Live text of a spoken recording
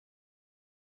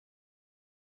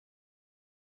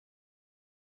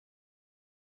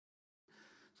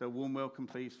So a warm welcome,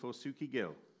 please, for Suki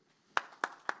Gill.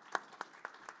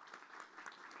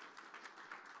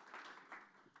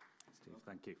 Steve,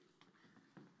 thank you.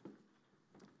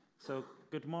 So,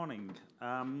 good morning.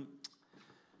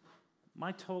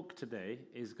 My talk today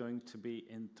is going to be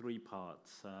in three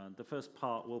parts. The first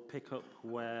part will pick up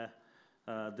where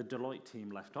the Deloitte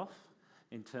team left off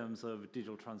in terms of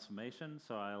digital transformation.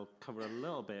 So I'll cover a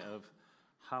little bit of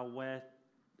how we're,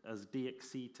 as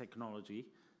DXC Technology,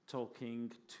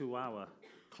 talking to our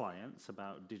clients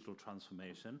about digital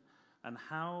transformation and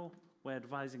how we're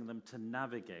advising them to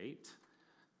navigate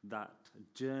that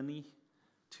journey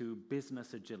to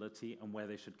business agility and where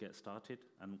they should get started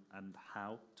and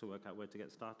how to work out where to get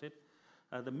started.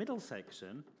 The middle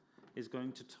section is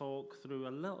going to talk through a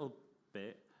little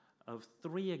bit of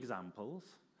three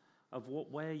examples of what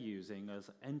we're using as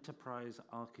enterprise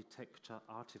architecture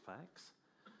artifacts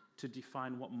to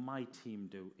define what my team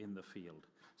do in the field.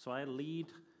 So I lead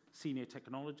senior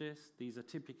technologists. These are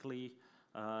typically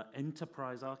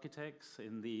enterprise architects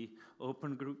in the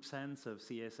open group sense of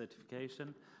CA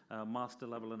certification, master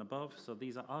level and above. So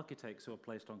these are architects who are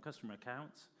placed on customer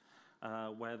accounts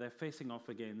where they're facing off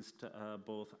against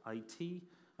both IT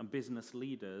and business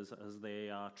leaders as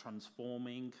they are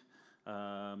transforming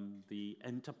the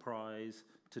enterprise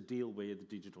to deal with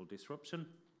digital disruption.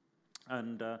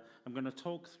 And I'm going to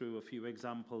talk through a few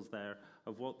examples there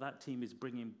of what that team is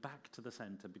bringing back to the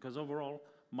center, because overall,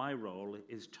 my role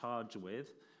is charged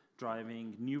with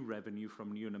driving new revenue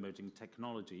from new and emerging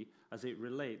technology as it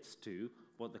relates to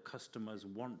what the customers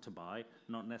want to buy,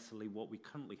 not necessarily what we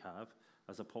currently have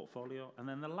as a portfolio. And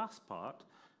then the last part,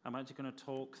 I'm actually going to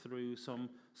talk through some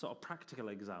sort of practical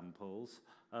examples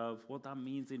of what that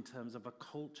means in terms of a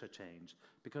culture change,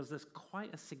 because there's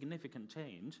quite a significant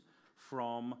change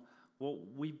from what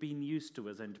we've been used to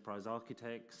as enterprise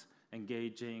architects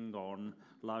engaging on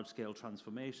large-scale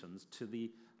transformations to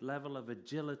the level of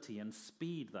agility and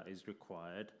speed that is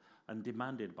required and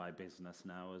demanded by business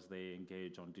now as they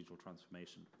engage on digital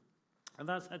transformation. And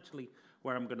that's actually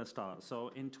where I'm going to start.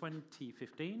 So in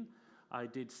 2015, I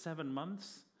did 7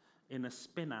 months in a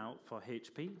spin-out for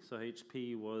HP. So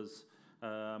HP was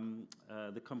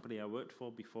the company I worked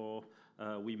for before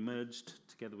we merged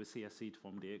together with CSC to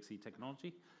form DXC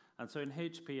Technology. And so in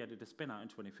HP, I did a spin-out in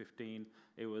 2015.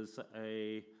 It was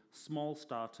a small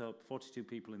startup, 42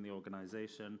 people in the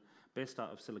organization, based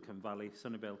out of Silicon Valley,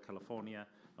 Sunnyvale, California,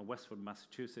 and Westwood,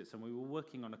 Massachusetts. And we were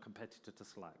working on a competitor to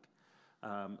Slack.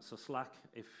 So Slack,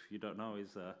 if you don't know,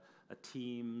 is a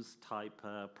Teams-type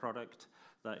product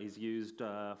that is used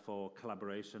for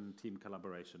collaboration, team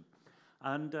collaboration.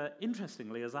 And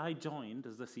interestingly, as I joined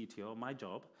as the CTO, my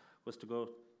job was to go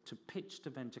to pitch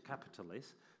to venture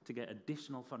capitalists to get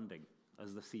additional funding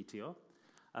as the CTO.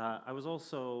 I was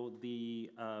also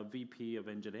the VP of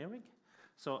engineering.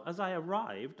 So as I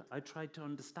arrived, I tried to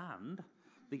understand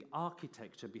the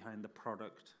architecture behind the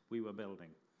product we were building.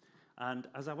 And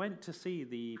as I went to see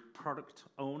the product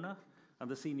owner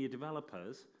and the senior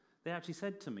developers, they actually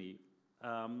said to me,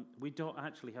 we don't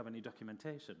actually have any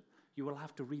documentation. You will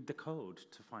have to read the code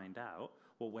to find out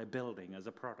what we're building as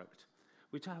a product,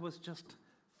 which I was just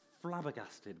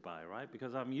flabbergasted by, right?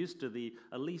 Because I'm used to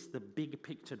at least the big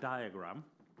picture diagram.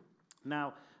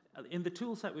 Now, in the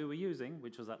tool set we were using,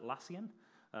 which was Atlassian,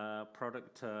 a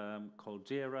product called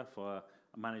Jira for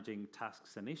managing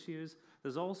tasks and issues,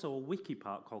 there's also a wiki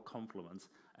part called Confluence.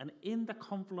 And in the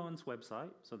Confluence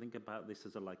website, so think about this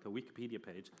as like a Wikipedia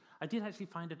page, I did actually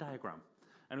find a diagram.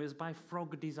 And it was by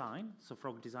Frog Design. So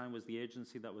Frog Design was the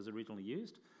agency that was originally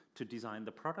used to design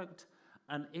the product.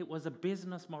 And it was a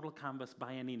business model canvas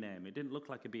by any name. It didn't look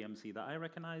like a BMC that I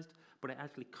recognized, but it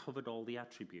actually covered all the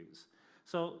attributes.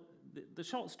 So the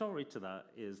short story to that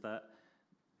is that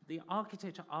the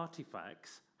architecture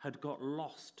artifacts had got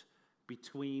lost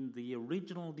between the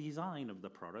original design of the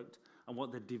product and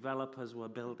what the developers were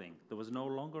building. There was no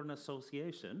longer an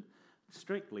association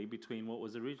strictly between what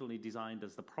was originally designed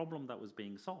as the problem that was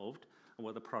being solved and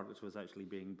what the product was actually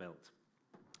being built.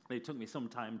 It took me some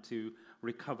time to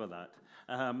recover that.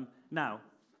 Now,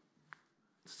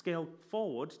 scale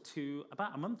forward to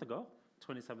about a month ago,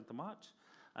 27th of March,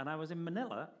 and I was in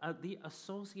Manila at the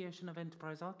Association of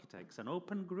Enterprise Architects, an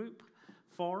open group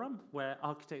forum where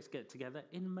architects get together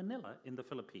in Manila in the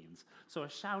Philippines. So a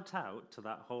shout out to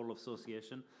that whole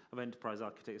Association of Enterprise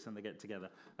Architects, and they get together.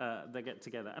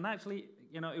 And actually,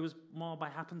 it was more by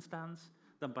happenstance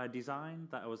than by design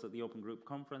that I was at the Open Group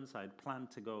Conference. I had planned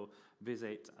to go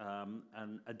visit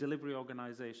a delivery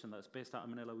organization that's based out of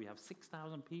Manila. We have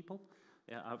 6,000 people.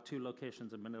 I have 2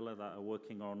 locations in Manila that are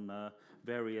working on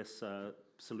various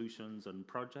solutions and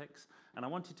projects. And I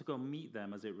wanted to go meet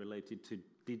them as it related to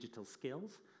digital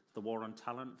skills the war on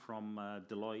talent from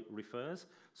Deloitte refers.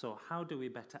 So how do we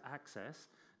better access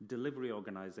delivery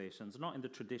organizations, not in the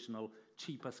traditional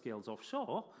cheaper skills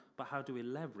offshore, but how do we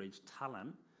leverage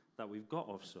talent that we've got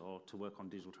offshore to work on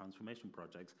digital transformation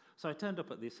projects? So I turned up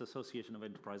at this Association of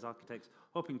Enterprise Architects,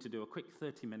 hoping to do a quick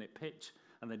 30-minute pitch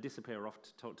and then disappear off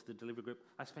to talk to the delivery group.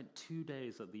 I spent 2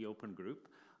 days at the Open Group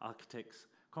Architects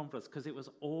Conference because it was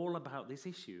all about this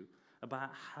issue,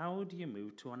 about how do you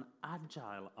move to an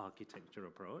agile architecture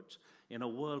approach in a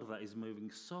world that is moving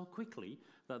so quickly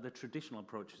that the traditional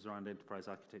approaches around enterprise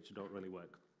architecture don't really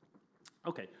work.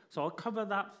 Okay, so I'll cover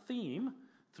that theme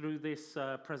through this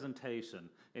presentation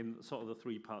in sort of the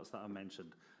 3 parts that I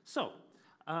mentioned. So,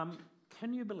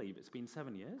 can you believe it's been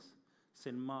 7 years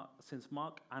since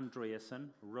Mark Andreessen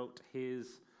wrote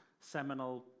his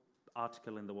seminal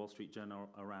article in the Wall Street Journal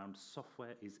around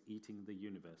software is eating the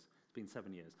universe? It's been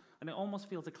 7 years. And it almost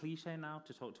feels a cliche now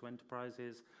to talk to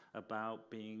enterprises about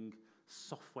being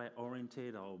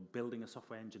software-oriented or building a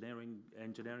software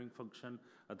engineering function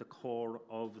at the core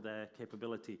of their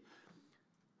capability.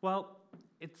 Well,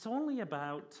 it's only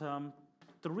about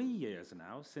 3 years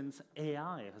now since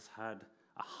AI has had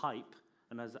a hype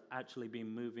and has actually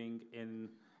been moving in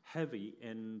heavy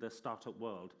in the startup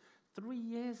world. 3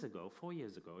 years ago, 4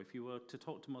 years ago, if you were to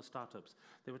talk to most startups,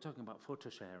 they were talking about photo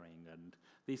sharing and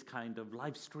these kind of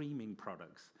live streaming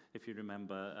products, if you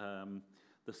remember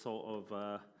the sort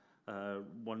of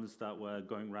ones that were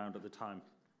going around at the time.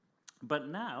 But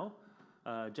now,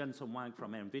 Jensen Huang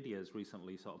from NVIDIA has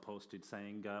recently sort of posted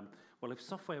saying, well, if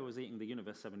software was eating the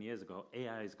universe 7 years ago,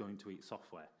 AI is going to eat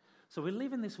software. So we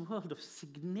live in this world of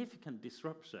significant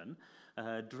disruption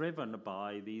driven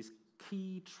by these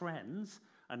key trends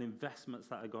and investments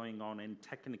that are going on in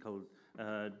technical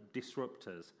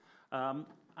disruptors.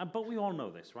 But we all know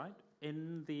this, right?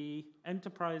 In the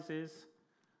enterprises,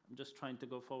 I'm just trying to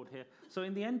go forward here. So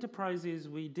in the enterprises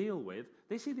we deal with,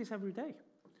 they see this every day,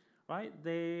 right?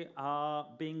 They are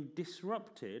being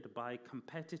disrupted by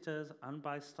competitors and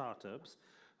by startups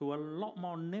who are a lot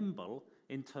more nimble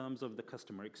in terms of the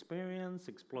customer experience,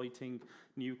 exploiting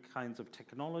new kinds of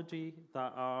technology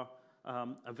that are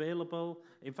available.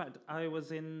 In fact, I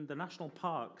was in the national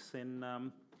parks in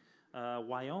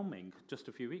Wyoming just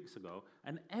a few weeks ago,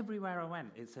 and everywhere I went,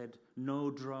 it said,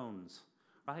 no drones,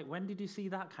 right? When did you see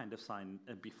that kind of sign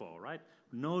before, right?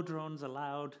 No drones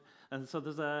allowed. And so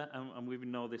there's and we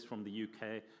know this from the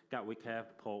UK, Gatwick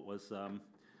Airport was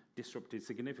disrupted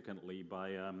significantly by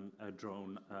a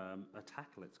drone attack,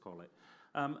 let's call it.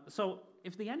 So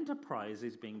if the enterprise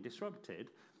is being disrupted,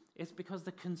 it's because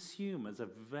the consumers are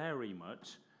very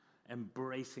much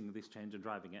embracing this change and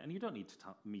driving it. And you don't need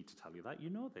me to tell you that. You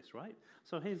know this, right?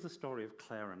 So here's the story of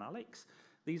Claire and Alex.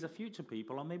 These are future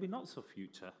people, or maybe not so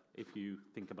future, if you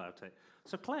think about it.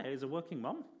 So Claire is a working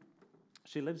mom.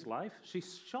 She lives life. She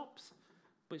shops,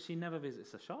 but she never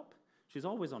visits a shop. She's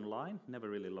always online, never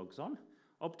really logs on,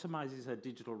 optimizes her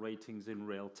digital ratings in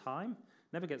real time,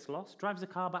 never gets lost, drives a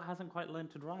car but hasn't quite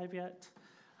learned to drive yet,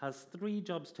 has 3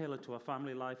 jobs tailored to her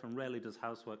family life and rarely does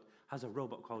housework, has a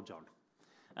robot called John.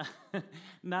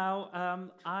 Now,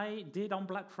 I did on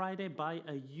Black Friday buy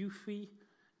a Eufy,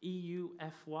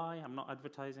 E-U-F-Y, I'm not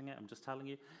advertising it, I'm just telling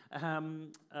you,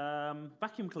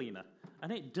 vacuum cleaner.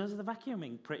 And it does the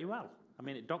vacuuming pretty well. I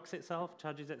mean, it docks itself,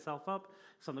 charges itself up,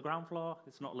 it's on the ground floor,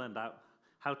 it's not learned out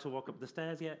how to walk up the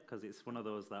stairs yet, because it's one of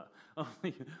those that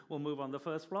only will move on the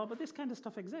first floor, but this kind of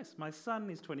stuff exists. My son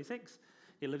is 26,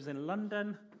 he lives in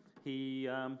London, he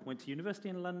went to university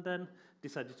in London,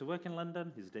 decided to work in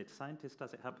London, he's a data scientist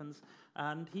as it happens,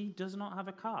 and he does not have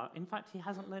a car. In fact, he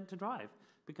hasn't learned to drive,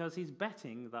 because he's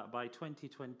betting that by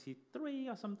 2023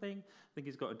 or something, I think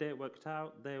he's got a date worked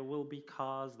out, there will be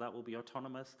cars that will be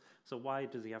autonomous, so why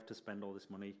does he have to spend all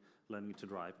this money learning to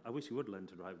drive? I wish he would learn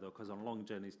to drive, though, because on long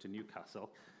journeys to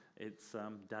Newcastle, it's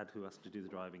Dad who has to do the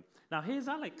driving. Now, here's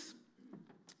Alex.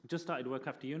 Just started work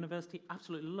after university,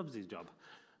 absolutely loves his job.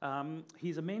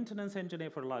 He's a maintenance engineer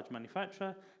for a large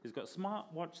manufacturer. He's got a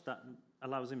smartwatch that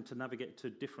allows him to navigate to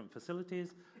different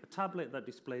facilities, a tablet that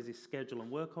displays his schedule and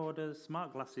work orders,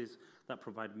 smart glasses that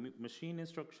provide machine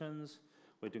instructions.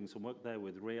 We're doing some work there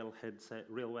with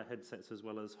RealWear headsets as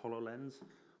well as HoloLens.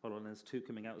 HoloLens 2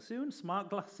 coming out soon. Smart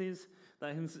glasses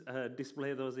that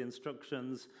display those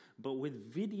instructions, but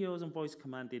with videos and voice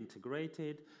command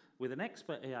integrated, with an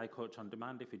expert AI coach on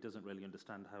demand if he doesn't really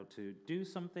understand how to do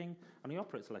something, and he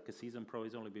operates like a seasoned pro.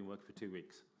 He's only been working for 2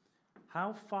 weeks.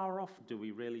 How far off do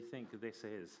we really think this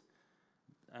is?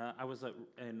 I was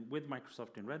with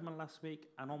Microsoft in Redmond last week,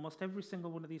 and almost every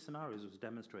single one of these scenarios was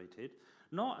demonstrated,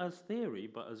 not as theory,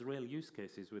 but as real use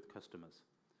cases with customers.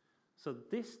 So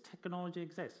this technology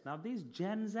exists. Now, these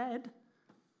Gen Z,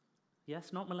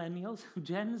 yes, not millennials,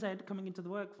 Gen Z coming into the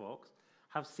workforce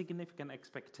have significant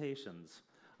expectations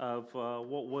of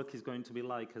what work is going to be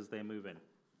like as they move in.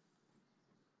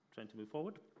 Trying to move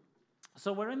forward.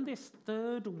 So we're in this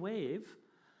third wave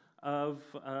of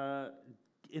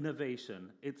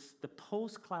innovation. It's the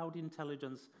post-cloud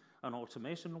intelligence and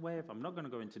automation wave. I'm not going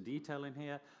to go into detail in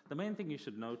here. The main thing you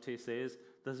should notice is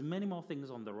there's many more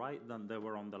things on the right than there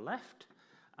were on the left.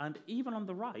 And even on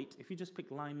the right, if you just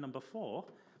pick line number 4,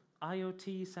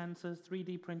 IoT, sensors,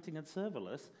 3D printing, and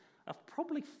serverless are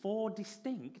probably 4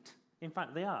 distinct, in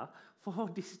fact they are, 4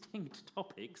 distinct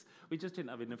topics. We just didn't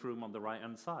have enough room on the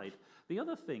right-hand side. The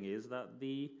other thing is that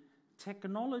the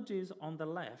technologies on the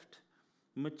left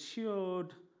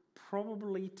matured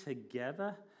probably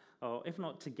together, or if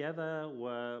not together,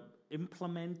 were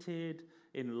implemented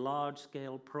in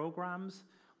large-scale programs.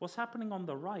 What's happening on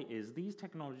the right is these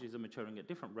technologies are maturing at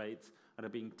different rates and are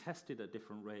being tested at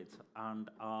different rates and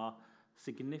are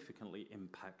significantly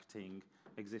impacting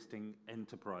existing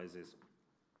enterprises.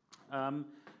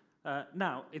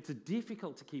 Now, it's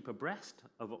difficult to keep abreast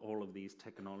of all of these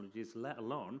technologies, let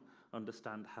alone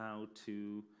understand how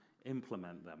to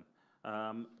implement them.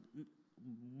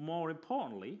 More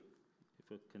importantly,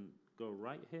 if I can go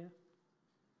right here.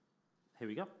 Here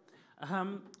we go.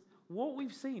 What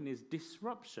we've seen is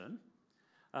disruption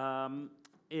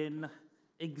in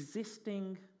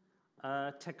existing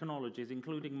technologies,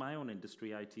 including my own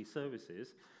industry, IT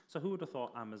services. So who would have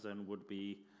thought Amazon would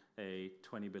be a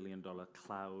 $20 billion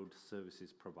cloud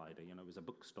services provider? You know, it was a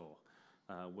bookstore.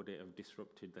 Would it have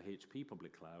disrupted the HP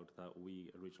public cloud that we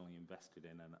originally invested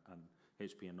in, and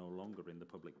HP are no longer in the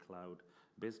public cloud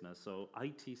business? So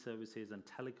IT services and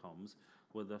telecoms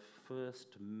were the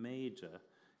first major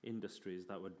industries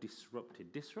that were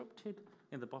disrupted. Disrupted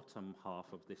in the bottom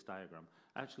half of this diagram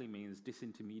actually means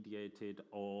disintermediated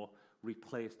or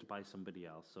replaced by somebody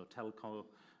else. So telco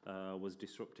was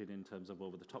disrupted in terms of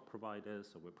over-the-top providers,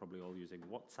 so we're probably all using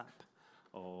WhatsApp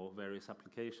or various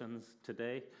applications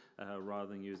today rather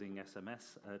than using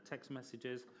SMS text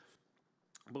messages.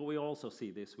 But we also see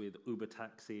this with Uber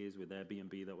taxis, with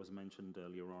Airbnb that was mentioned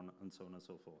earlier on, and so on and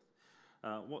so forth.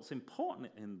 What's important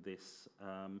in this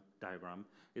diagram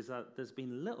is that there's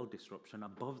been little disruption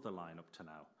above the line up to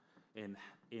now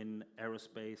in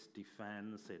aerospace,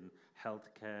 defense, in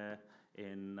healthcare,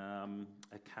 in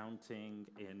accounting,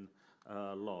 in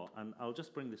law. And I'll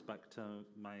just bring this back to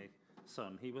my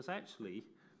son. He was actually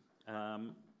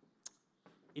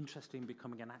interested in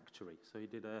becoming an actuary. So he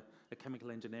did a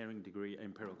chemical engineering degree at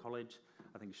Imperial College.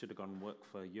 I think he should have gone and worked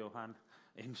for Johan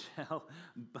in Shell,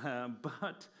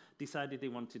 but decided he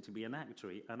wanted to be an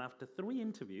actuary. And after 3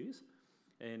 interviews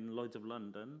in Lloyd's of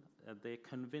London, they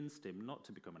convinced him not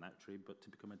to become an actuary, but to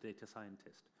become a data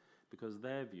scientist, because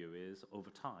their view is, over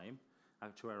time,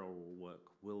 actuarial work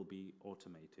will be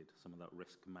automated, some of that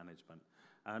risk management.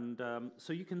 And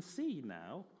so you can see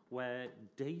now where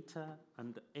data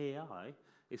and AI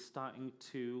is starting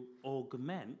to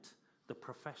augment the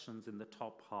professions in the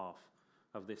top half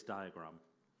of this diagram.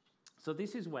 So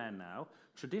this is where now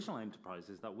traditional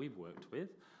enterprises that we've worked with,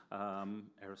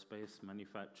 aerospace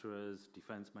manufacturers,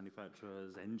 defense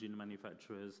manufacturers, engine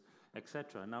manufacturers,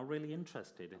 etc., are now really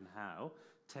interested in how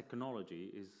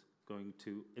technology is going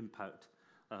to impact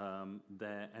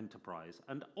their enterprise.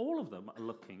 And all of them are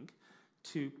looking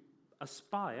to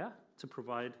aspire to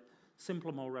provide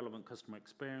simpler, more relevant customer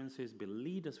experiences, be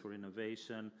leaders for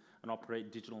innovation, and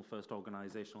operate digital-first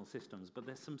organizational systems. But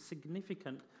there's some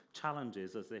significant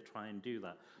challenges as they try and do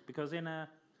that. Because in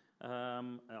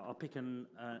I'll pick an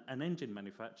engine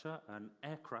manufacturer, an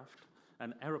aircraft,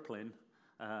 an aeroplane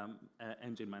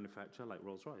engine manufacturer like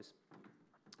Rolls-Royce,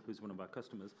 who's one of our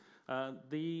customers,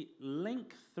 the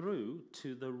link through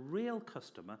to the real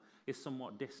customer is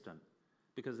somewhat distant,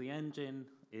 because the engine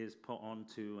is put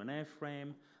onto an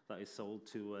airframe that is sold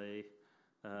to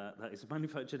that is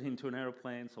manufactured into an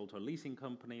aeroplane, sold to a leasing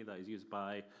company, that is used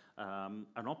by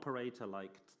an operator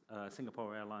like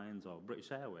Singapore Airlines or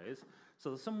British Airways. So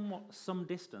there's some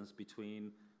distance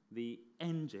between the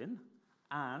engine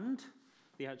and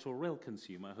the actual real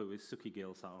consumer, who is Suki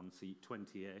Gill sat on seat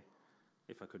 20A,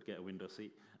 if I could get a window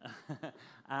seat,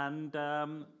 and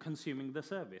consuming the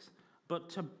service. But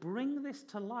to bring this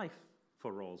to life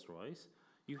for Rolls-Royce,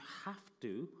 you have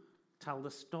to tell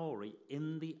the story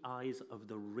in the eyes of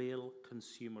the real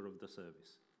consumer of the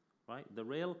service, right? The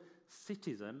real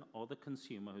citizen or the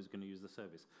consumer who's going to use the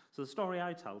service. So the story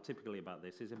I tell typically about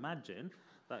this is, imagine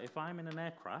that if I'm in an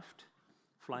aircraft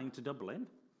flying to Dublin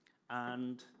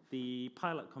and the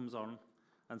pilot comes on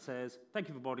and says, "Thank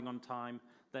you for boarding on time.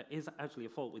 There is actually a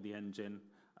fault with the engine.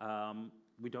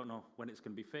 We don't know when it's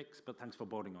going to be fixed, but thanks for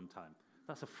boarding on time."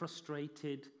 that's a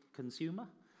frustrated consumer,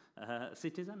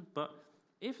 citizen. But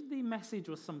if the message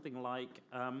was something like,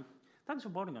 thanks for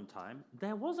boarding on time,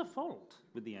 there was a fault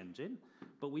with the engine,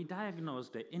 but we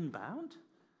diagnosed it inbound.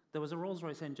 There was a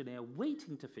Rolls-Royce engineer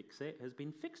waiting to fix it, has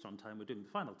been fixed on time, we're doing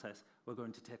the final test, we're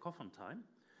going to take off on time.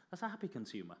 That's a happy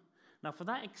consumer. Now, for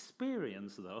that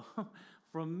experience, though,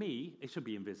 from me, it should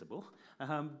be invisible,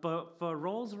 but for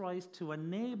Rolls-Royce to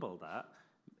enable that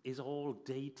is all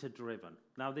data-driven.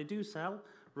 Now, they do sell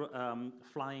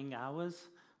flying hours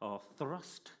or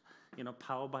thrust,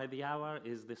 power by the hour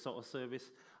is the sort of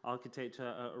service architecture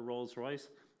at Rolls-Royce,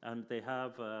 and they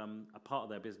have a part of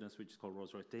their business which is called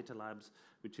Rolls-Royce Data Labs,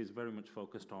 which is very much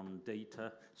focused on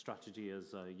data strategy,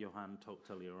 as Johan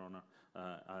talked earlier on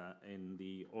in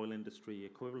the oil industry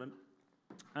equivalent.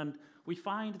 And we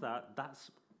find that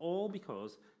that's all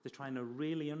because they're trying to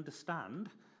really understand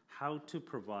how to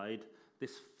provide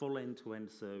this full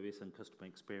end-to-end service and customer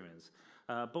experience.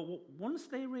 But once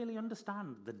they really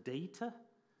understand the data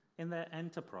in their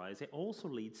enterprise, it also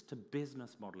leads to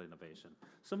business model innovation.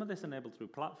 Some of this enabled through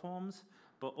platforms,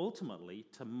 but ultimately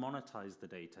to monetize the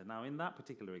data. Now, in that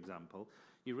particular example,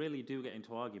 you really do get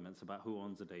into arguments about who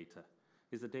owns the data.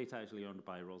 Is the data actually owned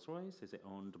by Rolls-Royce? Is it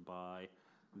owned by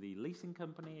the leasing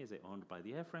company? Is it owned by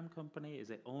the airframe company? Is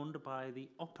it owned by the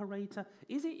operator?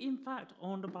 Is it, in fact,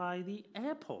 owned by the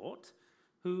airport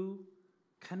who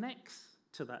connects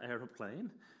to that aeroplane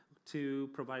to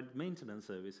provide maintenance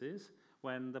services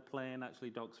when the plane actually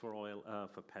docks for oil,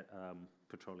 for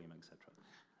petroleum, etc.?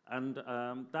 And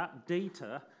that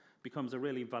data becomes a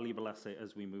really valuable asset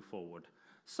as we move forward.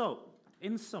 So,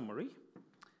 in summary,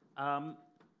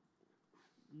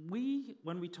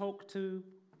 when we talk to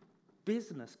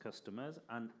business customers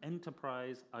and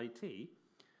enterprise IT,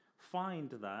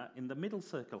 find that in the middle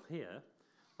circle here,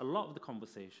 a lot of the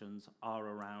conversations are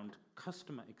around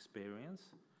customer experience,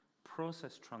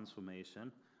 process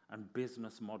transformation, and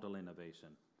business model innovation.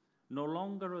 No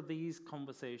longer are these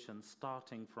conversations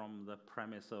starting from the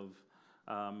premise of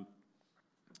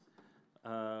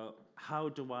how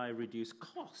do I reduce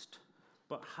cost,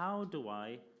 but how do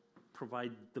I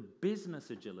provide the business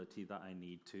agility that I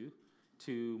need to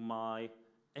my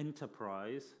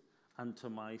enterprise and to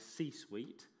my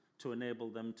C-suite to enable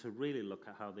them to really look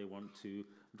at how they want to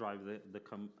drive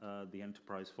the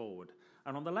enterprise forward.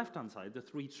 And on the left-hand side, the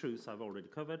three truths I've already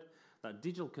covered, that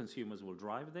digital consumers will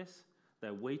drive this.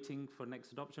 They're waiting for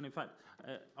next adoption. In fact,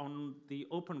 on the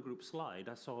open group slide,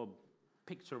 I saw a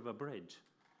picture of a bridge.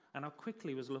 And I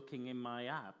quickly was looking in my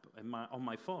app, on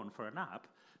my phone for an app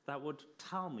that would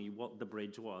tell me what the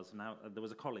bridge was. Now, there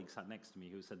was a colleague sat next to me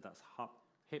who said that's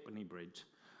Hipney Bridge.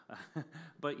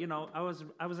 But,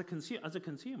 as a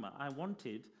consumer, I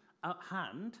wanted at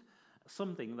hand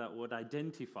something that would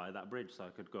identify that bridge so I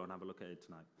could go and have a look at it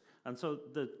tonight. And so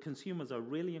the consumers are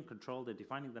really in control. They're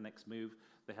defining the next move.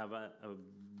 They have a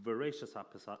voracious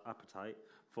appetite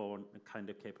for a kind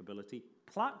of capability.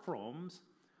 Platforms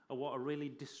are what are really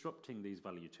disrupting these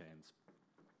value chains.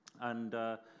 And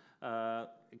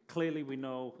clearly we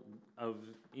know of,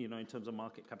 in terms of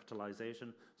market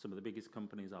capitalization, some of the biggest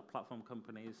companies are platform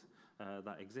companies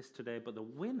that exist today. But the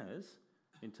winners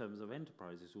in terms of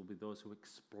enterprises will be those who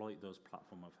exploit those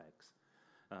platform effects.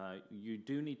 You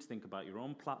do need to think about your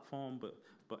own platform,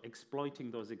 but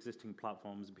exploiting those existing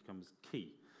platforms becomes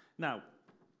key. Now,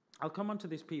 I'll come on to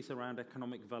this piece around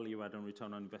economic value add and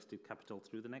return on invested capital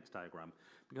through the next diagram,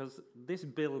 because this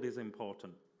build is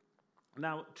important.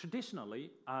 Now,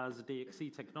 traditionally, as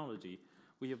DXC Technology,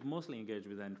 we have mostly engaged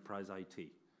with enterprise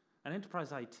IT. And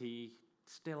enterprise IT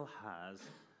still has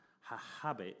a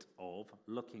habit of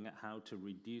looking at how to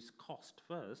reduce cost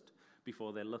first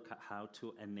before they look at how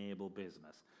to enable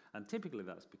business. And typically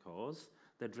that's because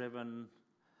they're driven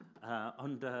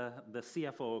under the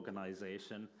CFO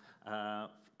organization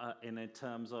in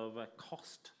terms of a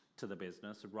cost to the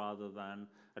business rather than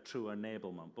a true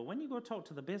enablement. But when you go talk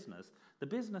to the business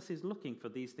is looking for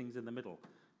these things in the middle: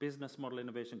 business model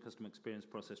innovation, customer experience,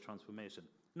 process transformation.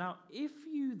 Now, if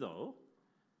you, though,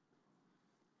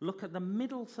 look at the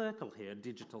middle circle here,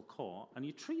 digital core, and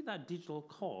you treat that digital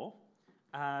core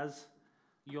as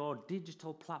your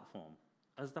digital platform,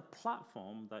 as the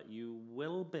platform that you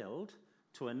will build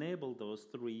to enable those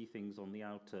three things on the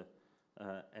outer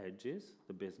edges,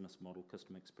 the business model,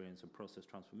 customer experience, and process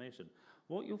transformation,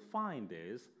 what you'll find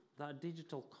is that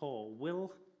digital core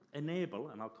will enable,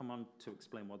 and I'll come on to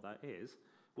explain what that is,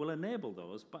 will enable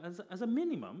those, but as a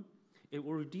minimum, it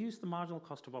will reduce the marginal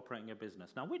cost of operating a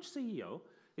business. Now, which CEO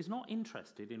is not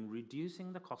interested in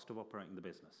reducing the cost of operating the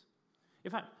business?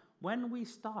 In fact, when we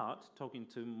start talking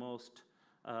to most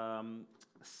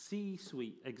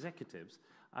C-suite executives,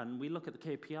 and we look at the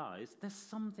KPIs, there's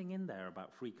something in there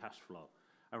about free cash flow,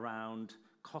 around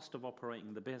cost of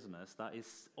operating the business that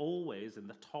is always in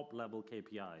the top level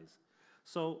KPIs.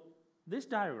 So this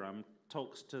diagram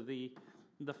talks to the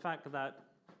fact that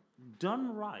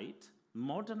done right,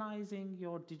 modernizing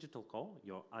your digital core,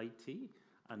 your IT,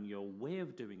 and your way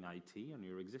of doing IT on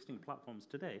your existing platforms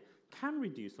today can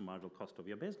reduce the marginal cost of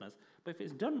your business, but if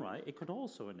it's done right, it could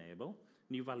also enable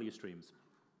new value streams.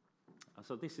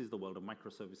 So this is the world of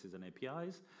microservices and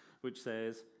APIs, which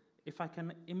says, if I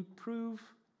can improve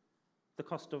the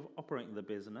cost of operating the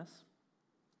business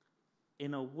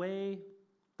in a way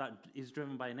that is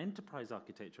driven by an enterprise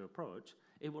architecture approach,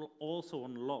 it will also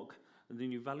unlock the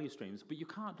new value streams. But you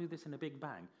can't do this in a big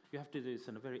bang. You have to do this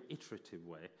in a very iterative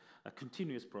way, a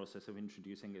continuous process of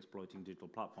introducing, exploiting digital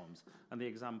platforms. And the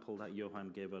example that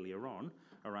Johan gave earlier on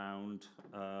around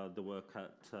the work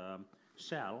at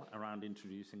Shell around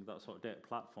introducing that sort of data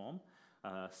platform,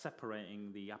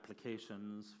 separating the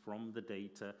applications from the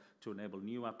data to enable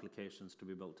new applications to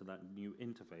be built to that new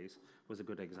interface was a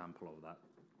good example of that.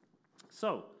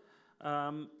 So,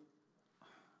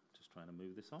 just trying to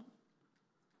move this on.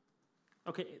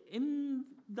 Okay, in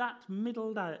that middle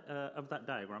of that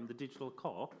diagram, the digital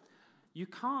core, you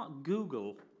can't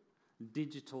Google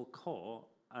digital core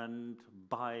and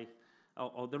buy,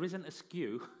 or there isn't a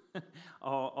SKU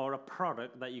or a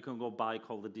product that you can go buy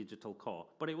called the digital core.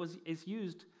 But it's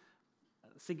used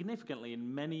significantly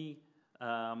in many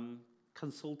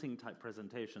consulting type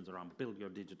presentations around build your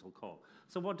digital core.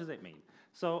 So what does it mean?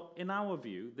 So in our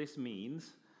view, this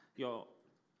means your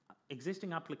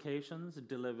existing applications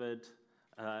delivered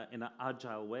in an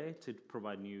agile way to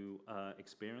provide new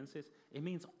experiences. It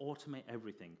means automate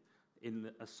everything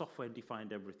in a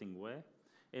software-defined everything way.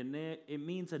 It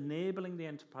means enabling the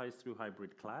enterprise through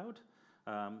hybrid cloud.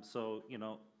 So,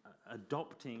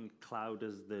 adopting cloud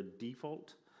as the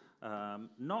default,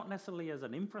 not necessarily as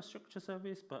an infrastructure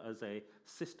service, but as a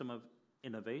system of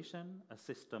innovation, a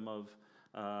system of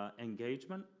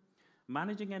engagement,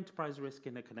 managing enterprise risk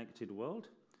in a connected world,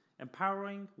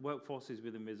 empowering workforces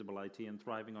with invisible IT, and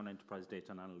thriving on enterprise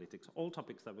data and analytics, all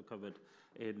topics that were covered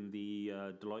in the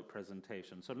Deloitte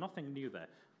presentation. So nothing new there.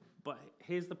 But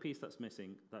here's the piece that's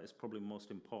missing that is probably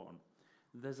most important.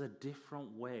 There's a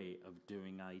different way of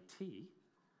doing IT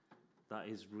that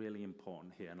is really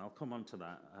important here, and I'll come on to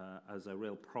that as a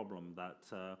real problem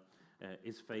that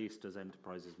is faced as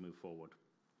enterprises move forward.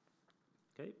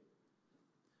 Okay.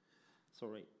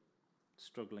 Sorry,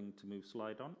 struggling to move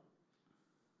slide on.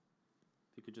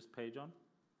 If you could just page on.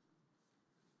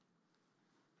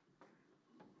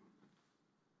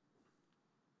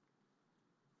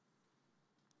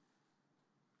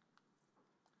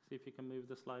 See if you can move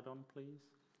the slide on, please.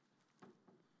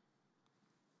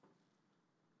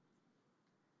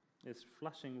 It's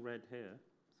flashing red here,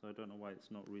 so I don't know why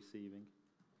it's not receiving.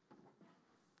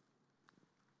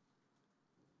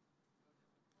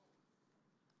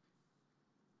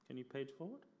 Can you page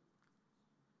forward?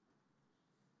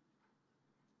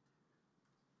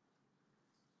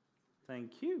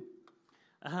 Thank you.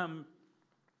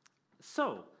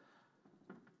 So,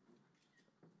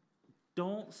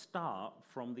 don't start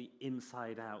from the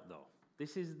inside out, though.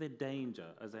 This is the danger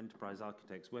as enterprise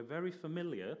architects. We're very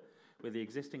familiar with the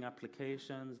existing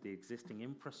applications, the existing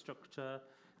infrastructure,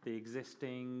 the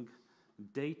existing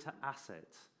data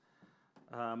assets.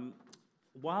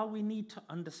 While we need to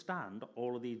understand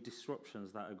all of the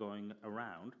disruptions that are going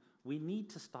around, we need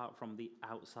to start from the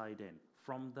outside in,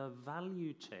 from the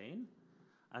value chain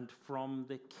and from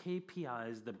the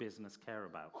KPIs the business care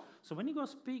about. So when you go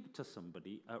speak to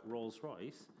somebody at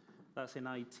Rolls-Royce that's in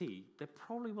IT, they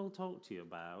probably will talk to you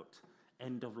about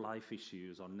end-of-life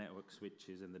issues on network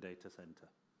switches in the data center.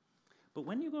 But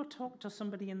when you go talk to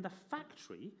somebody in the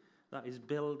factory that is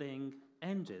building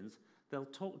engines, they'll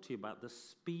talk to you about the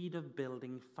speed of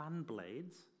building fan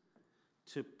blades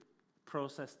to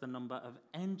process the number of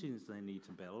engines they need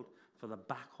to build for the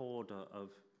back order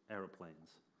of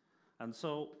aeroplanes. And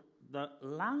so the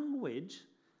language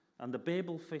and the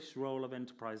Babelfish role of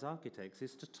enterprise architects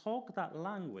is to talk that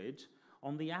language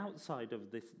on the outside of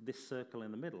this circle in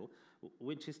the middle,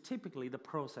 which is typically the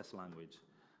process language,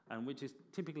 and which is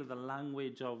typically the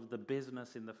language of the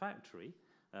business in the factory,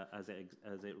 as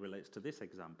it relates to this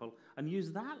example, and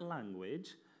use that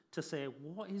language to say,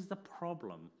 what is the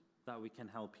problem that we can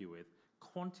help you with?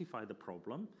 Quantify the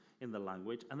problem in the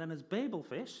language, and then as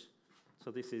Babelfish, so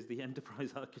this is the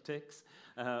enterprise architect's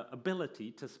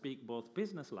ability to speak both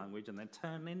business language and then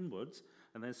turn inwards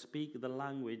and then speak the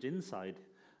language inside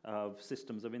of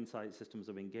systems of insight, systems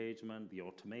of engagement, the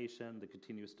automation, the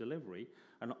continuous delivery,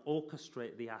 and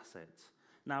orchestrate the assets.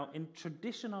 Now, in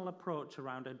traditional approach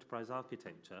around enterprise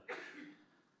architecture,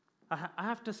 I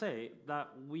have to say that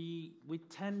we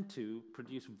tend to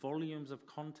produce volumes of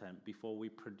content before we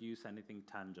produce anything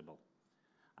tangible.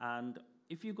 And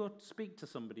if you go speak to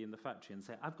somebody in the factory and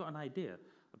say, I've got an idea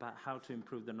about how to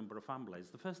improve the number of fan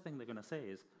blades, the first thing they're going to say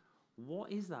is,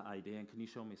 what is that idea and can you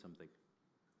show me something?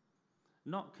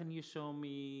 Not can you show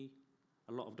me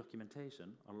a lot of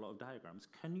documentation, a lot of diagrams,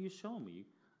 can you show me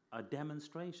a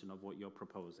demonstration of what you're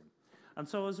proposing? And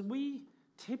so as we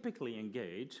typically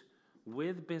engage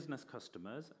with business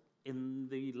customers in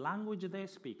the language they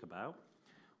speak about,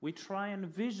 we try and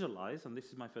visualize, and this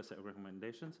is my first set of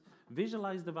recommendations,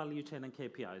 visualize the value chain and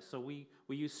KPIs. So we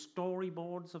use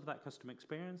storyboards of that customer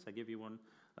experience. I give you one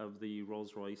of the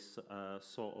Rolls-Royce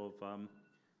sort of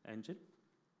engine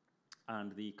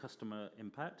and the customer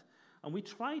impact. And we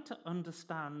try to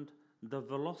understand the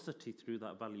velocity through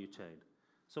that value chain.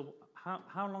 So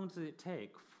how long does it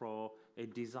take for a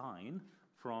design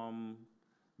from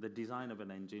the design of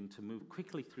an engine to move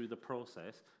quickly through the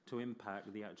process to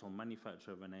impact the actual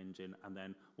manufacture of an engine, and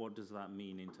then what does that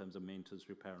mean in terms of maintenance,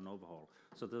 repair, and overhaul?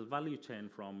 So the value chain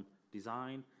from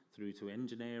design through to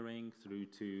engineering, through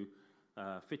to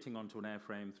fitting onto an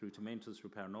airframe, through to maintenance,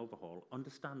 repair, and overhaul,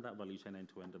 understand that value chain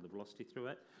end-to-end and the velocity through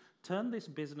it. Turn this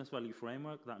business value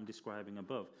framework that I'm describing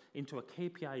above into a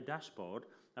KPI dashboard,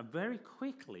 and very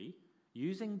quickly,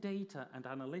 using data and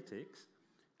analytics,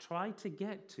 try to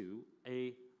get to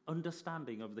a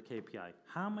understanding of the KPI.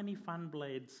 How many fan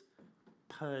blades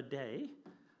per day?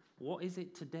 What is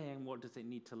it today and what does it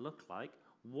need to look like?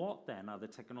 What then are the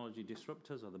technology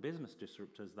disruptors or the business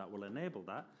disruptors that will enable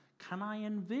that? Can I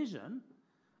envision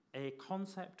a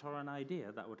concept or an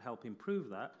idea that would help improve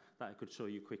that I could show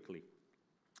you quickly?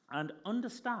 And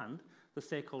understand the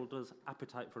stakeholders'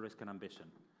 appetite for risk and ambition.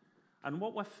 And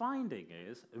what we're finding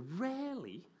is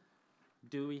rarely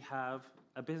do we have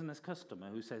a business customer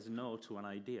who says no to an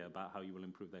idea about how you will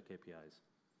improve their KPIs.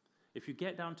 If you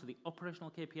get down to the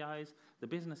operational KPIs, the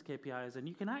business KPIs, and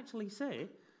you can actually say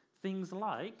things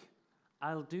like,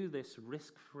 I'll do this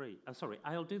risk-free.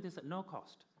 I'll do this at no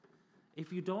cost.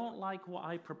 If you don't like what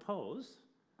I propose,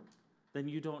 then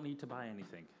you don't need to buy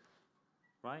anything,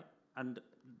 right? And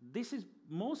this is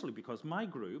mostly because my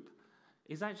group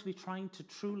is actually trying to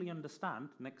truly understand,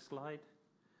 next slide,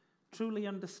 truly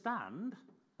understand,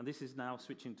 and this is now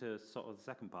switching to sort of the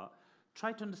second part,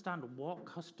 try to understand what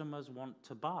customers want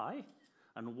to buy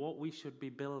and what we should be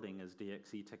building as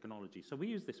DXE technology. So we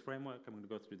use this framework. I'm going to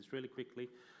go through this really quickly.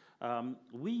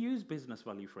 We use business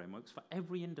value frameworks for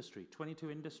every industry,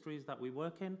 22 industries that we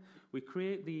work in. We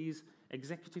create these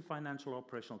executive financial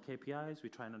operational KPIs. We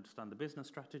try and understand the business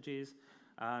strategies,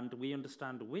 and we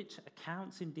understand which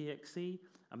accounts in DXE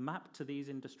are mapped to these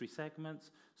industry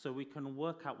segments so we can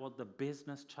work out what the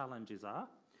business challenges are.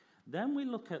 Then we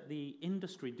look at the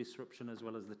industry disruption as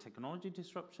well as the technology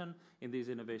disruption in these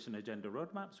innovation agenda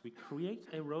roadmaps. We create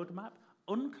a roadmap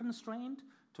unconstrained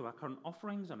to our current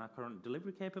offerings and our current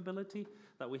delivery capability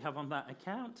that we have on that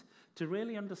account to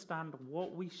really understand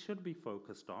what we should be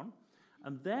focused on.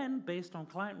 And then, based on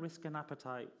client risk and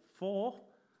appetite for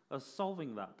us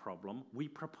solving that problem, we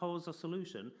propose a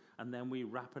solution and then we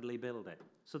rapidly build it.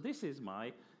 So this is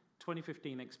my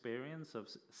 2015 experience of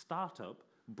startup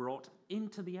brought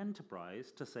into the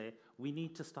enterprise to say we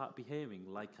need to start behaving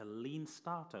like a lean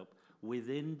startup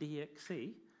within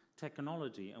DXE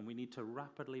technology, and we need to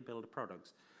rapidly build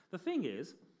products. The thing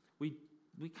is, we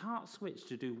can't switch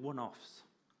to do one-offs,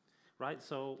 right?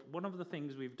 So one of the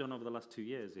things we've done over the last 2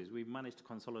 years is we've managed to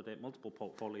consolidate multiple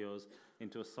portfolios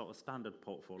into a sort of standard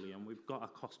portfolio, and we've got our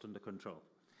cost under control.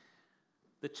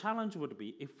 The challenge would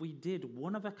be if we did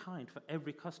one of a kind for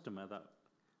every customer that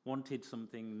wanted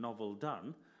something novel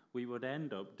done, we would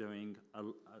end up doing,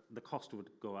 the cost would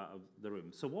go out of the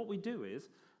room. So what we do is,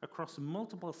 across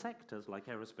multiple sectors like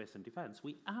aerospace and defense,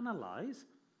 we analyze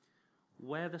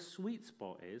where the sweet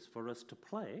spot is for us to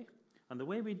play. And the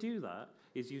way we do that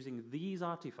is using these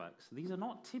artifacts. These are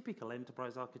not typical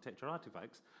enterprise architecture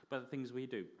artifacts, but the things we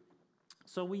do.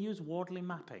 So we use Wardley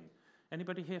mapping.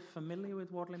 Anybody here familiar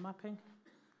with Wardley mapping?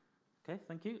 Okay,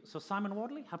 thank you. So Simon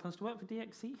Wardley happens to work for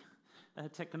DXE.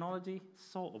 Technology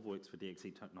sort of works for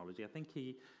DXE Technology. I think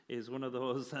he is one of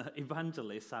those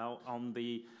evangelists out on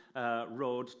the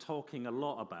road talking a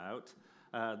lot about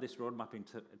this road mapping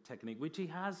technique, which he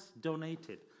has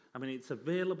donated. I mean, it's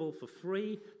available for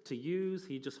free to use.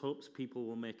 He just hopes people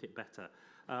will make it better.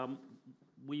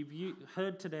 We've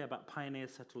heard today about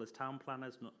pioneers, settlers, town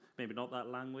planners, maybe not that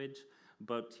language,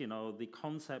 but you know, the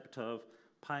concept of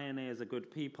pioneers are good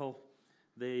people,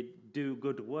 they do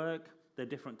good work, they're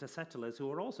different to settlers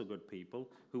who are also good people,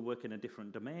 who work in a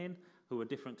different domain, who are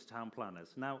different to town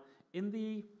planners. Now, in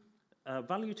the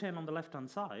value chain on the left-hand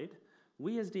side,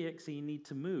 we as DXC need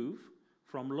to move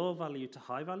from low value to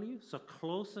high value, so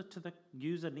closer to the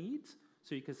user needs.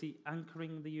 So you can see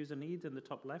anchoring the user needs in the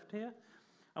top left here.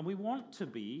 And we want to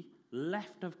be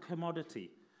left of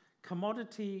commodity.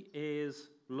 Commodity is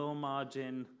low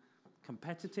margin,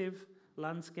 competitive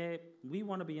landscape. We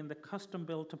want to be in the custom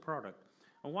build to product.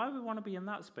 And why we want to be in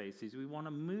that space is we want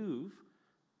to move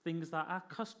things that are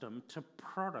custom to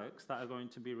products that are going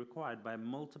to be required by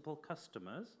multiple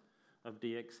customers of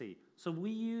DXC. So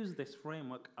we use this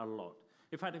framework a lot.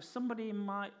 In fact, if somebody,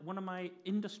 one of my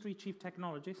industry chief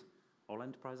technologists, all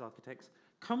enterprise architects,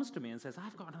 comes to me and says,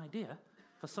 I've got an idea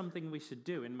for something we should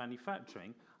do in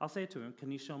manufacturing, I'll say to him,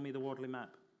 can you show me the Wardley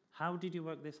map? How did you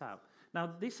work this out? Now,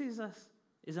 this is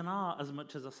an art as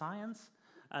much as a science,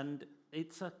 and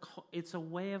it's a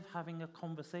way of having a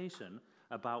conversation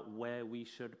about where we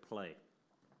should play.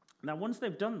 Now, once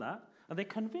they've done that, and they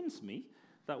convince me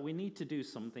that we need to do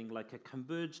something like a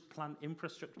converged plant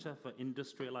infrastructure for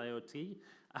industrial IoT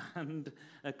and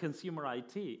consumer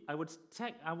IT, I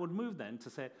would move then to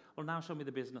say, well, now show me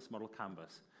the business model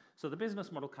canvas. So the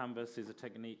business model canvas is a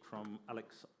technique from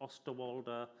Alex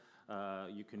Osterwalder.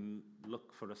 You can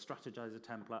look for a strategizer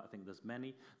template. I think there's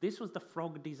many. This was the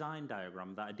frog design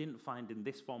diagram that I didn't find in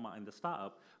this format in the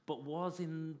startup, but was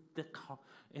in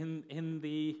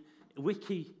the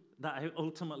wiki that I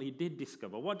ultimately did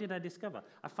discover. What did I discover?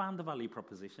 I found the value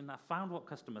proposition, I found what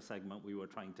customer segment we were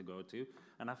trying to go to,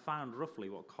 and I found roughly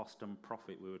what cost and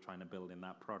profit we were trying to build in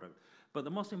that product. But the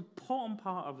most important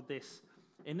part of this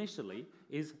initially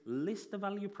is list the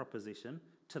value proposition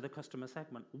to the customer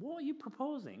segment. What are you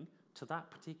proposing to that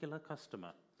particular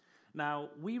customer? Now,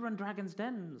 we run Dragon's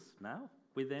Dens now.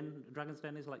 Within Dragon's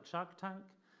Den is like Shark Tank,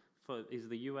 is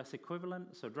the US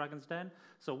equivalent, so Dragon's Den.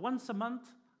 So once a month,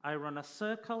 I run a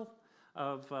circle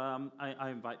of, I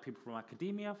invite people from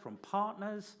academia, from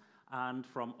partners, and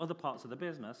from other parts of the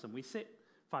business, and we sit,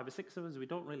 5 or 6 of us, we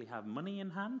don't really have money in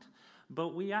hand, but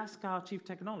we ask our chief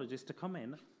technologists to come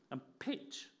in and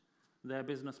pitch their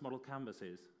business model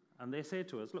canvases. And they say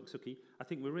to us, look, Suki, I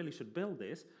think we really should build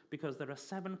this because there are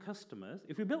 7 customers.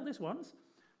 If we built this once,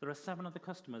 there are 7 other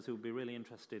customers who would be really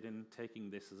interested in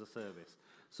taking this as a service.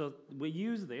 So we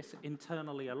use this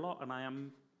internally a lot, and I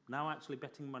am now actually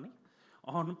betting money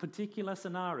on particular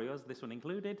scenarios, this one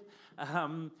included,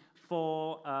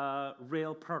 for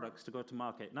real products to go to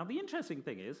market. Now, the interesting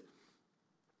thing is,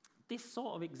 this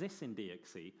sort of exists in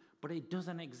DXC, but it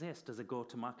doesn't exist as a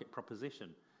go-to-market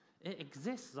proposition. It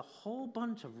exists as a whole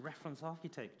bunch of reference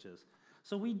architectures.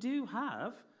 So we do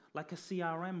have like a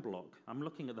CRM block. I'm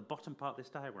looking at the bottom part of this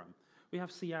diagram. We have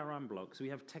CRM blocks, we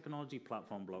have technology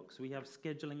platform blocks, we have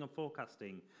scheduling and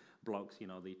forecasting blocks, you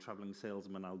know, the traveling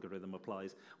salesman algorithm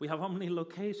applies. We have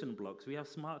omni-location blocks, we have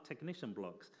smart technician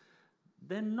blocks.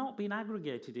 They're not being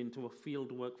aggregated into a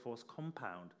field workforce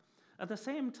compound. At the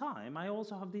same time, I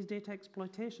also have these data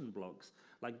exploitation blocks,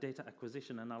 like data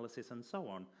acquisition, analysis, and so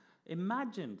on.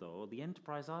 Imagine, though, the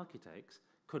enterprise architects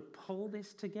could pull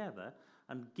this together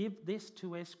and give this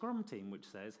to a Scrum team, which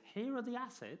says, here are the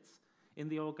assets in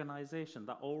the organization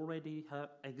that already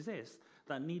exist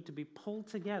that need to be pulled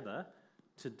together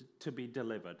to be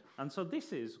delivered. And so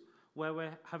this is where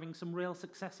we're having some real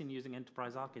success in using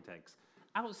enterprise architects.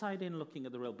 Outside in looking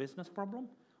at the real business problem,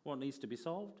 what needs to be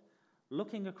solved,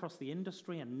 looking across the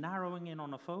industry and narrowing in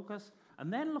on a focus,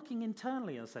 and then looking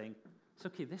internally and saying,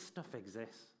 Suki, this stuff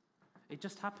exists. It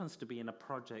just happens to be in a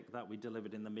project that we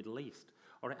delivered in the Middle East,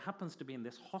 or it happens to be in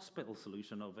this hospital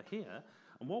solution over here,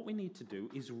 and what we need to do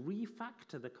is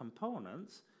refactor the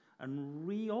components and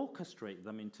reorchestrate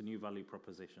them into new value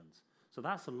propositions. So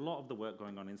that's a lot of the work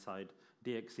going on inside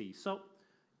DXC. So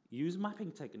use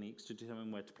mapping techniques to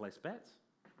determine where to place bets.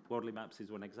 Wardley Maps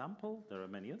is one example. There are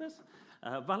many others.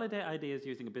 Validate ideas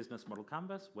using a business model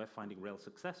canvas. We're finding real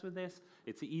success with this.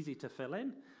 It's easy to fill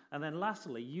in. And then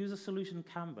lastly, use a solution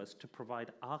canvas to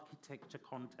provide architecture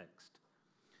context.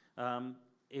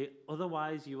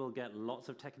 Otherwise, you will get lots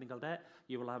of technical debt.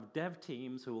 You will have dev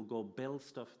teams who will go build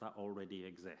stuff that already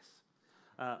exists.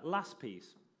 Last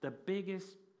piece, the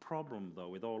biggest problem, though,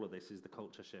 with all of this is the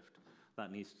culture shift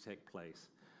that needs to take place.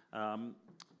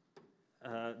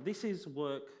 This is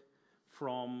work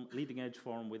from Leading Edge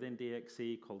Forum within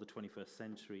DXC called the 21st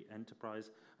Century Enterprise,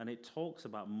 and it talks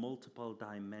about multiple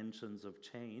dimensions of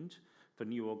change for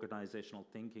new organizational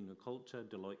thinking and culture.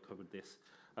 Deloitte covered this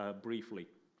briefly.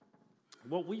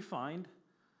 What we find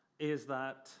is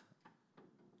that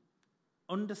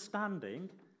understanding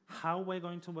how we're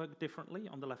going to work differently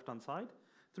on the left-hand side,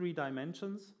 3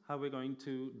 dimensions: how we're going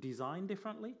to design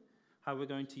differently, how we're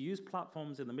going to use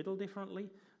platforms in the middle differently,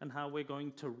 and how we're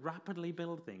going to rapidly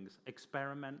build things,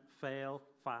 experiment, fail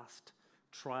fast,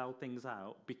 trial things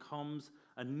out, becomes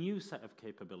a new set of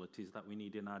capabilities that we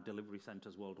need in our delivery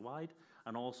centers worldwide,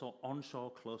 and also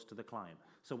onshore close to the client.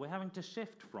 So we're having to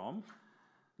shift from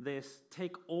this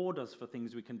take orders for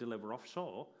things we can deliver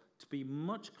offshore to be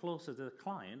much closer to the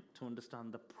client to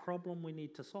understand the problem we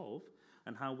need to solve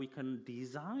and how we can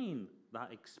design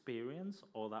that experience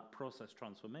or that process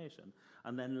transformation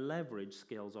and then leverage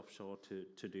skills offshore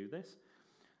to do this.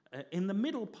 In the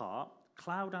middle part,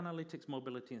 cloud analytics,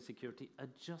 mobility, and security are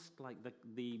just like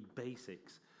the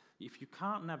basics. If you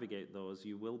can't navigate those,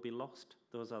 you will be lost.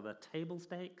 Those are the table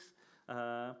stakes.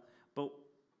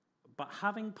 But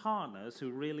having partners who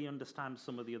really understand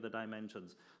some of the other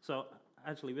dimensions. So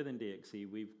actually within DXC,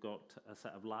 we've got a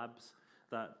set of labs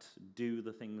that do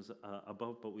the things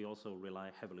above, but we also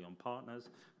rely heavily on partners,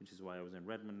 which is why I was in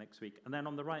Redmond next week. And then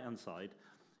on the right-hand side,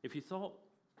 if you thought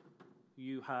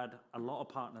you had a lot of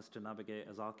partners to navigate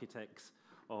as architects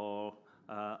or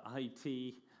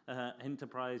IT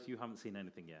enterprise, you haven't seen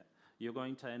anything yet. You're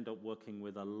going to end up working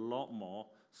with a lot more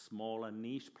smaller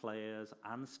niche players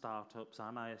and startups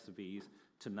and ISVs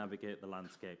to navigate the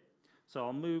landscape. So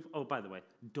I'll move, oh, by the way,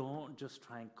 don't just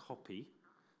try and copy,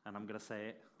 and I'm going to say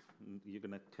it, you're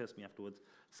going to curse me afterwards,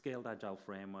 Scaled Agile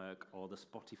Framework or the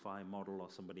Spotify model or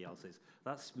somebody else's.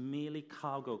 That's merely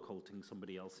cargo culting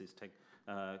somebody else's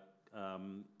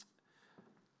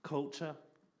culture.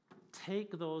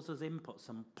 Take those as inputs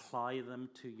and apply them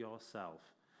to yourself.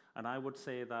 And I would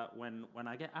say that when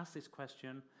I get asked this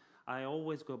question, I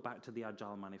always go back to the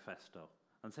Agile Manifesto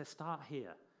and say, start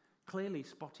here. Clearly,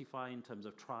 Spotify, in terms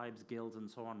of tribes, guilds,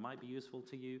 and so on, might be useful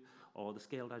to you, or the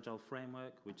Scaled Agile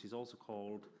Framework, which is also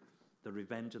called the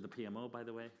Revenge of the PMO, by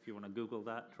the way, if you want to Google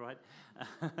that, right?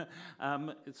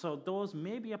 So those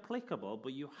may be applicable,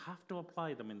 but you have to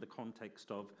apply them in the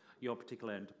context of your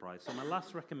particular enterprise. So my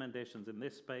last recommendations in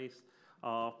this space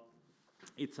are,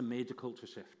 it's a major culture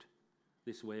shift,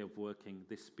 this way of working,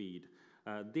 this speed.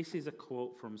 This is a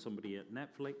quote from somebody at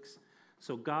Netflix.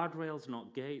 So guardrails,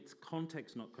 not gates,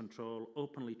 context, not control,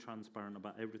 openly transparent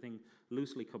about everything,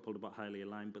 loosely coupled but highly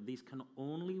aligned, but these can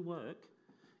only work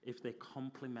if they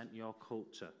complement your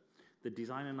culture. The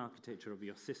design and architecture of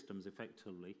your systems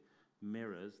effectively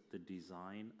mirrors the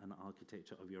design and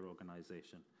architecture of your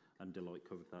organization. And Deloitte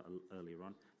covered that earlier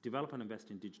on. Develop and invest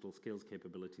in digital skills,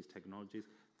 capabilities, technologies.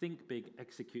 Think big,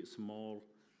 execute small,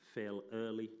 fail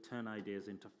early, turn ideas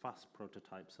into fast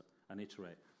prototypes and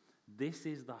iterate. This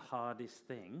is the hardest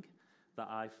thing that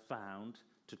I've found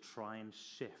to try and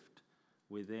shift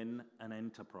within an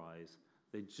enterprise.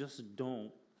 They just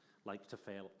don't like to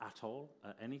fail at all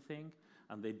at anything,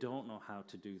 and they don't know how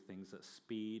to do things at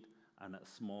speed and at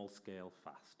small scale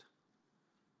fast.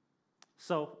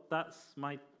 So that's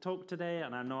my talk today,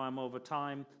 and I know I'm over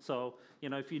time. So,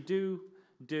 if you do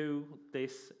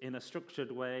this in a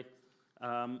structured way,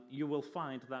 you will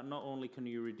find that not only can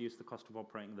you reduce the cost of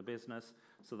operating the business,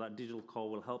 so that digital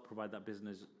core will help provide that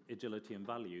business agility and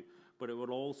value, but it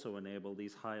will also enable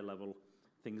these high-level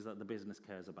things that the business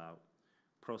cares about: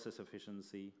 process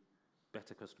efficiency,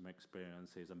 better customer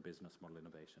experiences, and business model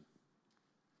innovation.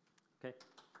 Okay,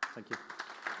 thank you.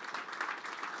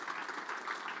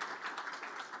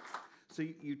 So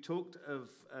you talked of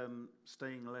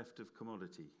staying left of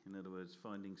commodity. In other words,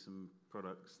 finding some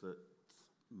products that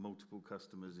multiple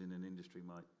customers in an industry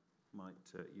might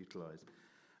utilize.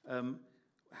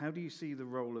 How do you see the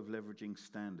role of leveraging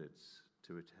standards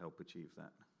to help achieve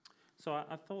that? So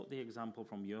I thought the example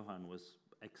from Johan was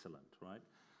excellent, right?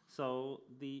 So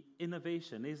the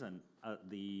innovation isn't at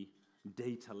the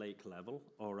data lake level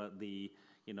or at the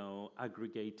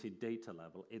aggregated data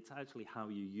level. It's actually how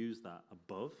you use that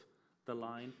above the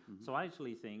line. Mm-hmm. So I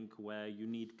actually think where you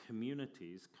need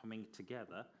communities coming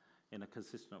together in a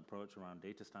consistent approach around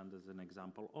data standards, an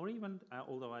example, or even,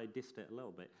 although I dissed it a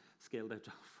little bit, Scaled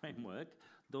Agile Framework,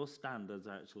 those standards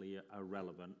actually are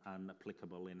relevant and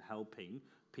applicable in helping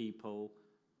people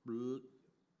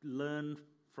learn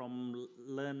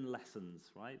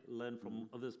lessons, right? Learn from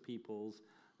others people's,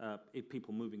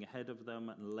 people moving ahead of them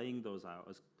and laying those out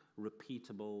as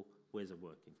repeatable ways of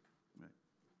working. Right,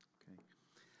 okay.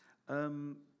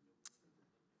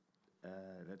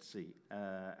 Let's see.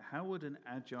 How would an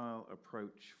agile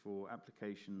approach for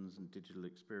applications and digital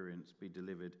experience be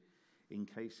delivered in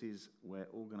cases where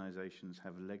organizations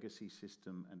have legacy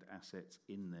system and assets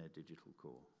in their digital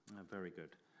core? Very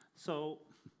good. So,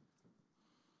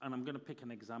 and I'm going to pick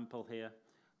an example here.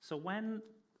 So when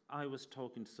I was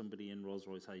talking to somebody in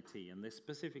Rolls-Royce IT, and they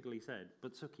specifically said,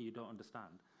 but Suki, you don't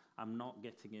understand. I'm not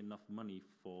getting enough money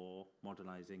for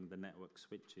modernizing the network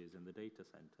switches in the data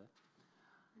center.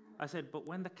 I said, but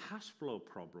when the cash flow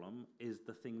problem is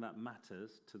the thing that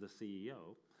matters to the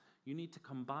CEO, you need to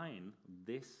combine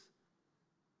this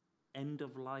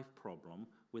end-of-life problem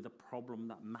with a problem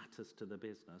that matters to the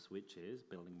business, which is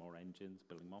building more engines,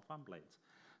 building more fan blades.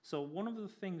 So one of the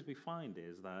things we find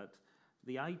is that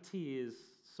the IT is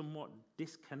somewhat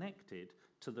disconnected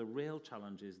to the real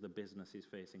challenges the business is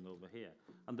facing over here.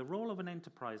 And the role of an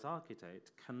enterprise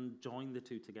architect can join the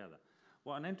two together.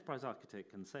 What an enterprise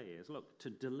architect can say is, look, to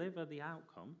deliver the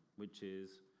outcome, which is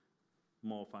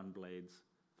more fan blades,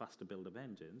 faster build of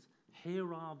engines,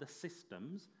 here are the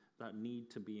systems that need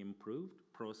to be improved,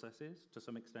 processes, to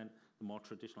some extent, the more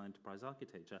traditional enterprise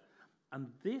architecture. And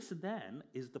this then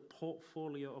is the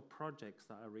portfolio of projects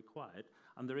that are required,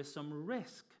 and there is some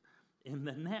risk in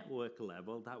the network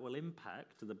level that will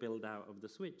impact the build-out of the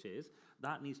switches.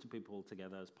 That needs to be pulled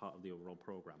together as part of the overall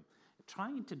program.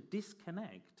 Trying to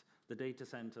disconnect the data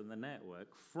center and the network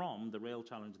from the real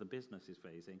challenge the business is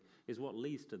facing is what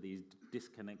leads to these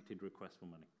disconnected requests for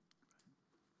money.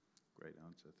 Great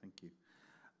answer, thank you.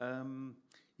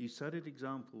 You cited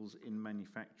examples in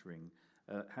manufacturing.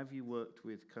 Have you worked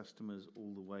with customers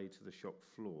all the way to the shop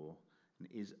floor? And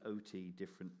is OT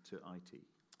different to IT?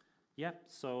 Yeah,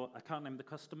 so I can't name the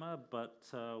customer, but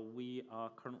we are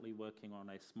currently working on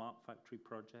a smart factory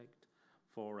project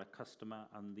for a customer,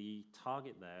 and the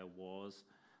target there was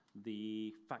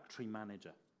the factory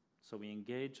manager. So we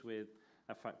engaged with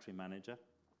a factory manager.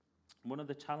 One of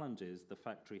the challenges the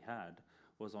factory had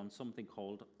was on something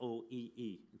called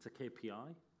OEE. It's a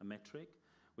KPI, a metric,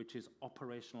 which is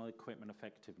operational equipment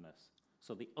effectiveness.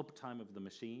 So the uptime of the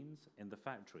machines in the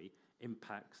factory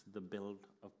impacts the build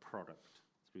of product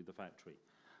through the factory.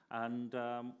 And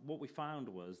what we found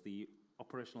was the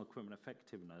operational equipment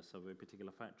effectiveness of a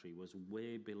particular factory was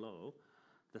way below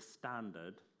the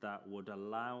standard that would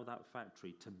allow that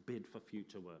factory to bid for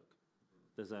future work.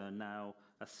 There's now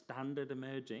a standard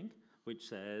emerging which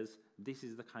says this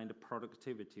is the kind of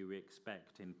productivity we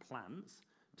expect in plants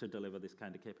to deliver this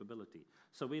kind of capability.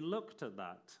 So we looked at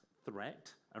that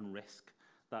threat and risk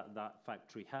that that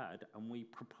factory had, and we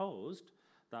proposed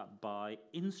that by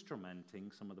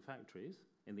instrumenting some of the factories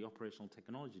in the operational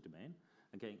technology domain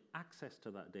and getting access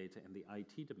to that data in the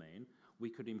IT domain, we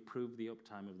could improve the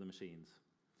uptime of the machines.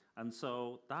 And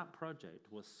so that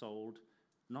project was sold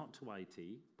not to IT,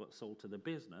 but sold to the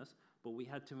business, but we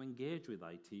had to engage with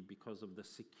IT because of the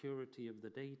security of the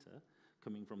data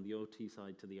coming from the OT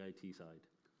side to the IT side.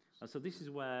 And so this is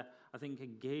where I think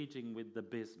engaging with the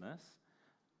business,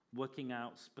 working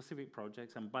out specific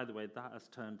projects, and by the way, that has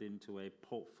turned into a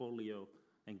portfolio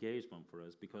engagement for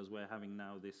us because we're having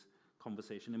now this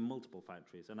conversation in multiple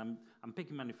factories. And I'm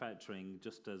picking manufacturing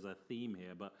just as a theme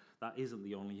here, but that isn't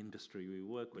the only industry we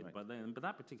work with. Right. But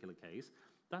that particular case,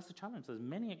 that's the challenge. There's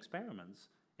many experiments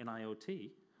in IoT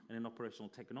and in operational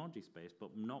technology space, but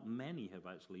not many have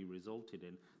actually resulted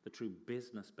in the true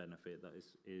business benefit that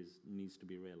needs to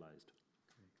be realized.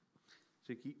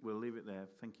 Okay. So we'll leave it there.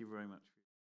 Thank you very much.